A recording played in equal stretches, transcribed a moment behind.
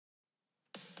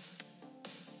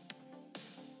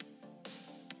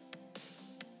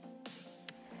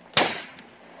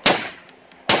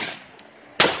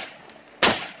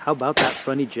How about that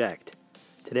front eject?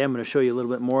 Today I'm going to show you a little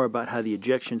bit more about how the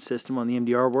ejection system on the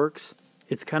MDR works.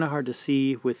 It's kind of hard to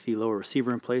see with the lower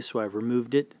receiver in place, so I've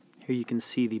removed it. Here you can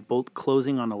see the bolt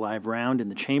closing on a live round in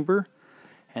the chamber,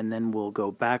 and then we'll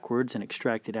go backwards and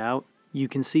extract it out. You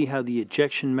can see how the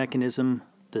ejection mechanism,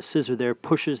 the scissor there,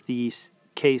 pushes the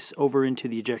case over into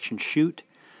the ejection chute,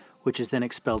 which is then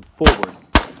expelled forward.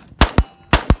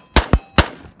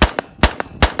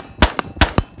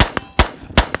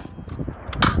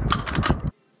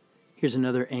 Here's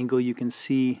another angle. You can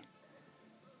see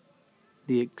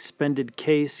the expended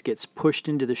case gets pushed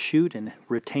into the chute and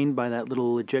retained by that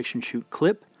little ejection chute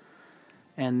clip,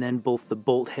 and then both the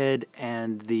bolt head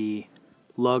and the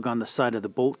lug on the side of the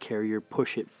bolt carrier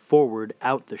push it forward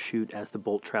out the chute as the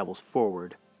bolt travels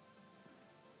forward.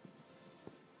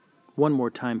 One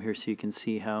more time here so you can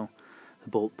see how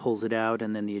the bolt pulls it out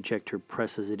and then the ejector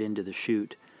presses it into the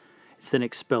chute. It's then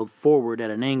expelled forward at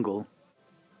an angle.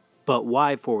 But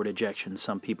why forward ejection,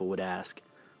 some people would ask?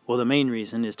 Well, the main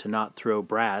reason is to not throw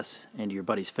brass into your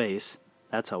buddy's face.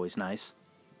 That's always nice.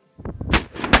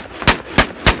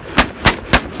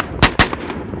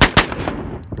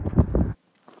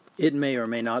 It may or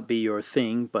may not be your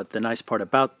thing, but the nice part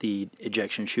about the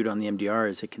ejection chute on the MDR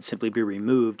is it can simply be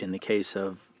removed in the case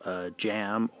of a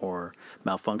jam or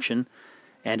malfunction,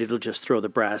 and it'll just throw the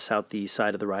brass out the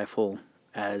side of the rifle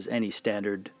as any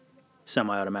standard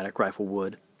semi-automatic rifle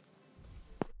would.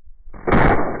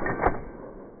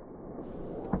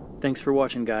 Thanks for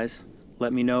watching, guys.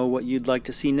 Let me know what you'd like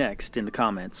to see next in the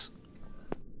comments.